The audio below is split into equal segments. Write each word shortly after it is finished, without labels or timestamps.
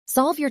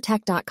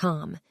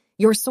SolveYourTech.com,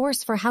 your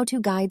source for how-to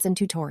guides and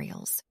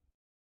tutorials.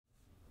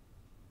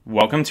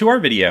 Welcome to our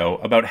video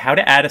about how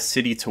to add a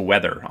city to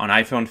weather on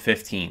iPhone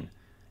 15.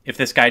 If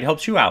this guide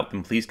helps you out,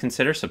 then please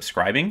consider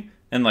subscribing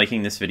and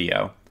liking this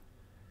video.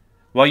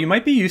 While you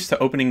might be used to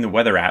opening the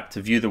weather app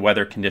to view the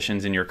weather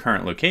conditions in your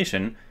current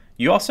location,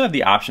 you also have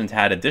the option to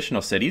add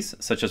additional cities,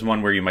 such as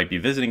one where you might be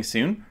visiting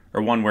soon,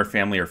 or one where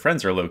family or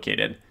friends are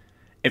located.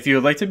 If you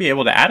would like to be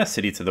able to add a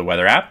city to the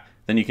weather app,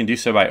 then you can do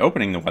so by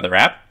opening the weather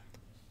app.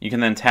 You can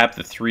then tap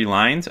the three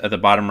lines at the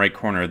bottom right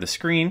corner of the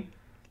screen,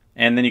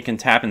 and then you can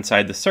tap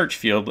inside the search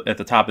field at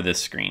the top of this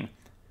screen.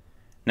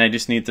 Now you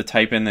just need to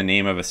type in the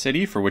name of a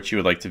city for which you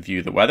would like to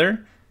view the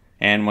weather,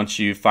 and once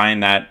you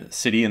find that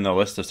city in the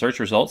list of search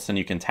results, then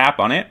you can tap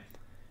on it,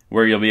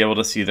 where you'll be able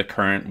to see the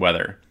current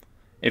weather.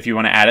 If you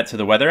want to add it to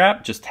the weather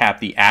app, just tap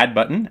the Add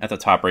button at the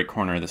top right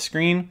corner of the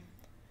screen,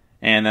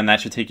 and then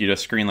that should take you to a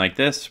screen like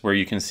this, where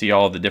you can see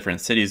all of the different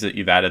cities that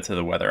you've added to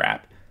the weather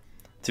app.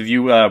 To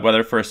view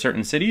weather for a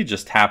certain city,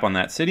 just tap on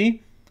that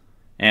city,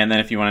 and then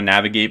if you want to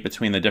navigate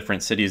between the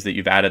different cities that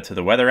you've added to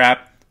the weather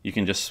app, you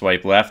can just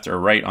swipe left or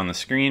right on the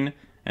screen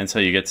until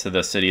you get to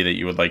the city that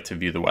you would like to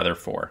view the weather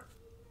for.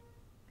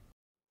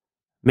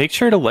 Make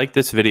sure to like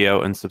this video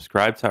and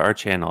subscribe to our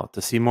channel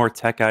to see more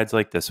tech guides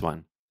like this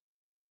one.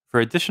 For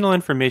additional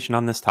information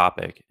on this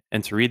topic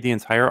and to read the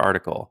entire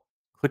article,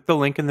 click the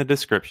link in the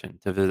description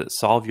to visit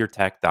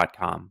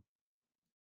solveyourtech.com.